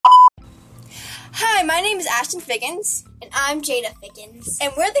Hi, my name is Ashton Figgins. And I'm Jada Figgins.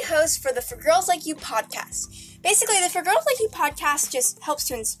 And we're the hosts for the For Girls Like You podcast. Basically, the For Girls Like You podcast just helps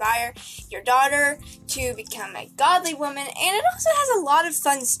to inspire your daughter to become a godly woman, and it also has a lot of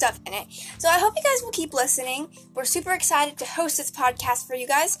fun stuff in it. So I hope you guys will keep listening. We're super excited to host this podcast for you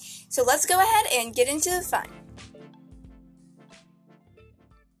guys. So let's go ahead and get into the fun.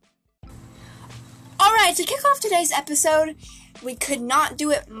 Alright, to kick off today's episode, we could not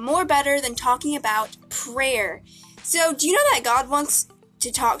do it more better than talking about prayer. So, do you know that God wants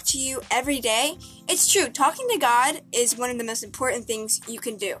to talk to you every day? It's true, talking to God is one of the most important things you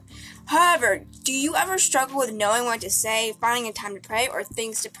can do. However, do you ever struggle with knowing what to say, finding a time to pray, or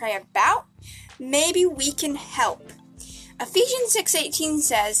things to pray about? Maybe we can help. Ephesians 6:18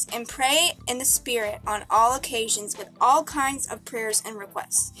 says, "And pray in the Spirit on all occasions with all kinds of prayers and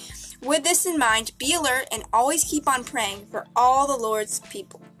requests. With this in mind, be alert and always keep on praying for all the Lord's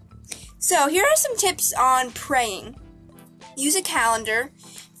people." So here are some tips on praying. Use a calendar,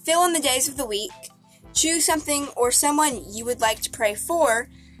 fill in the days of the week, choose something or someone you would like to pray for,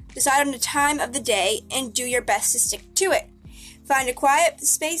 decide on the time of the day, and do your best to stick to it. Find a quiet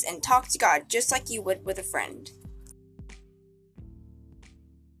space and talk to God just like you would with a friend.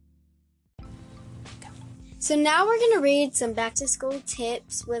 So now we're going to read some back-to-school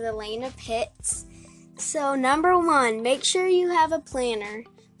tips with Elena Pitts. So number 1, make sure you have a planner.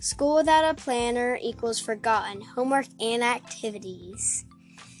 School without a planner equals forgotten, homework and activities.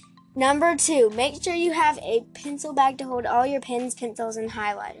 Number 2, make sure you have a pencil bag to hold all your pens, pencils, and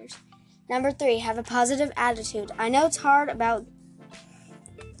highlighters. Number 3, have a positive attitude. I know it's hard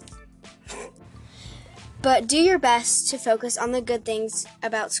but do your best to focus on the good things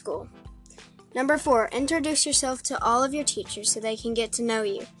about school. Number 4, introduce yourself to all of your teachers so they can get to know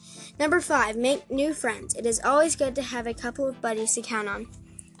you. Number 5, make new friends. It is always good to have a couple of buddies to count on.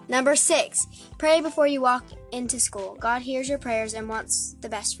 Number 6, pray before you walk into school. God hears your prayers and wants the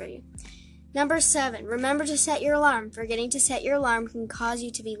best for you. Number 7, remember to set your alarm. Forgetting to set your alarm can cause you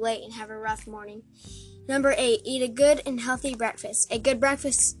to be late and have a rough morning. Number 8, eat a good and healthy breakfast. A good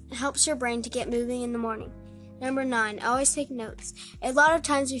breakfast helps your brain to get moving in the morning. Number 9, always take notes. A lot of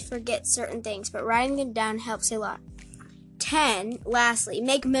times we forget certain things, but writing them down helps a lot. 10, lastly,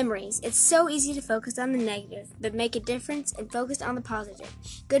 make memories. It's so easy to focus on the negative, but make a difference and focus on the positive.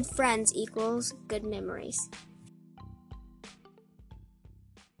 Good friends equals good memories.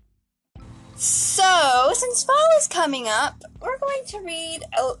 So, since fall is coming up, we're going to read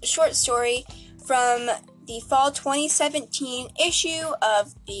a short story from the fall 2017 issue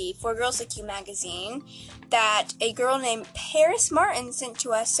of the For Girls Like You magazine that a girl named Paris Martin sent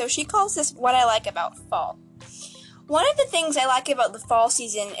to us. So she calls this What I Like About Fall. One of the things I like about the fall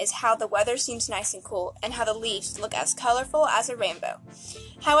season is how the weather seems nice and cool, and how the leaves look as colorful as a rainbow.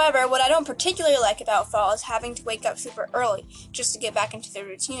 However, what I don't particularly like about fall is having to wake up super early just to get back into the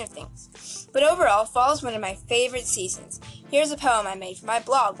routine of things. But overall, fall is one of my favorite seasons. Here's a poem I made for my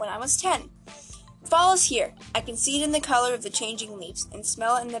blog when I was 10. Fall is here. I can see it in the color of the changing leaves and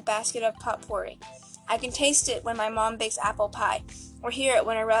smell it in the basket of potpourri. I can taste it when my mom bakes apple pie, or hear it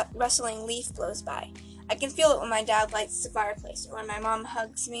when a rustling leaf blows by. I can feel it when my dad lights the fireplace, or when my mom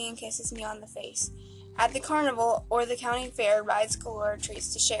hugs me and kisses me on the face. At the carnival or the county fair, rides galore,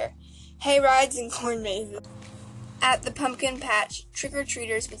 treats to share. Hay rides and corn mazes. At the pumpkin patch,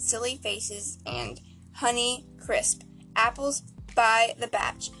 trick-or-treaters with silly faces and honey crisp. Apples by the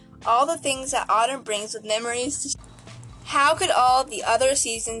batch. All the things that autumn brings with memories to share. How could all the other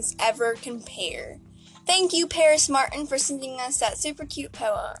seasons ever compare? Thank you, Paris Martin, for sending us that super cute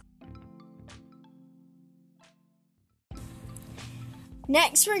poem.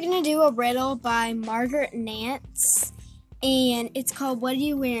 Next, we're going to do a riddle by Margaret Nance, and it's called What Are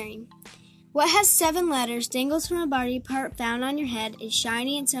You Wearing? What has 7 letters, dangles from a body part found on your head, is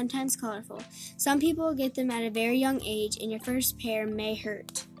shiny and sometimes colorful? Some people get them at a very young age, and your first pair may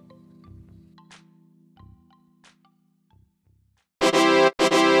hurt.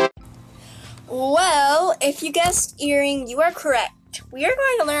 Well, if you guessed earring, you are correct. We are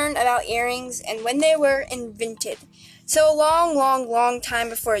going to learn about earrings and when they were invented. So a long time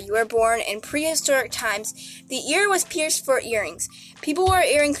before you were born, in prehistoric times, the ear was pierced for earrings. People wore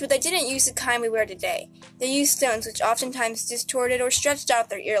earrings, but they didn't use the kind we wear today. They used stones, which oftentimes distorted or stretched out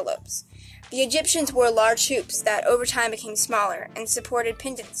their earlobes. The Egyptians wore large hoops that over time became smaller and supported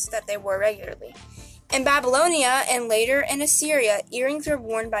pendants that they wore regularly. In Babylonia and later in Assyria, earrings were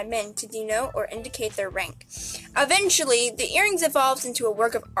worn by men to denote or indicate their rank. Eventually, the earrings evolved into a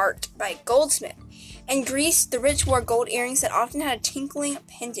work of art by a goldsmith. In Greece, the rich wore gold earrings that often had a tinkling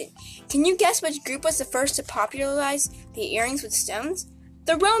pendant. Can you guess which group was the first to popularize the earrings with stones?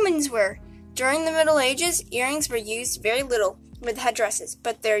 The Romans were. During the Middle Ages, earrings were used very little with headdresses,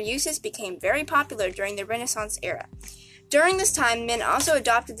 but their uses became very popular during the Renaissance era. During this time, men also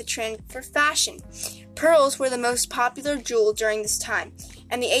adopted the trend for fashion. Pearls were the most popular jewel during this time.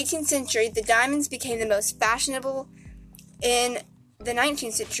 In the 18th century, the diamonds became the most fashionable. In the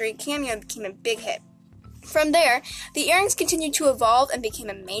 19th century, cameo became a big hit. From there, the earrings continued to evolve and became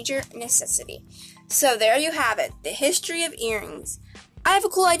a major necessity. So there you have it, the history of earrings. I have a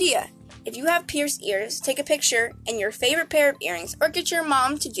cool idea. If you have pierced ears, take a picture in your favorite pair of earrings or get your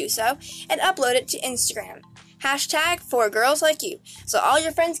mom to do so and upload it to Instagram. #4girlslikeYou, so all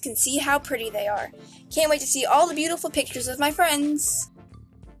your friends can see how pretty they are. Can't wait to see all the beautiful pictures of my friends.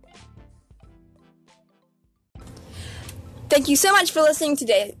 Thank you so much for listening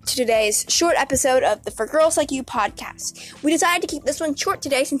to today's short episode of the For Girls Like You podcast. We decided to keep this one short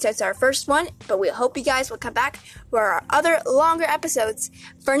today since it's our first one, but we hope you guys will come back for our other longer episodes.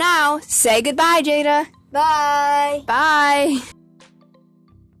 For now, say goodbye, Jada. Bye. Bye.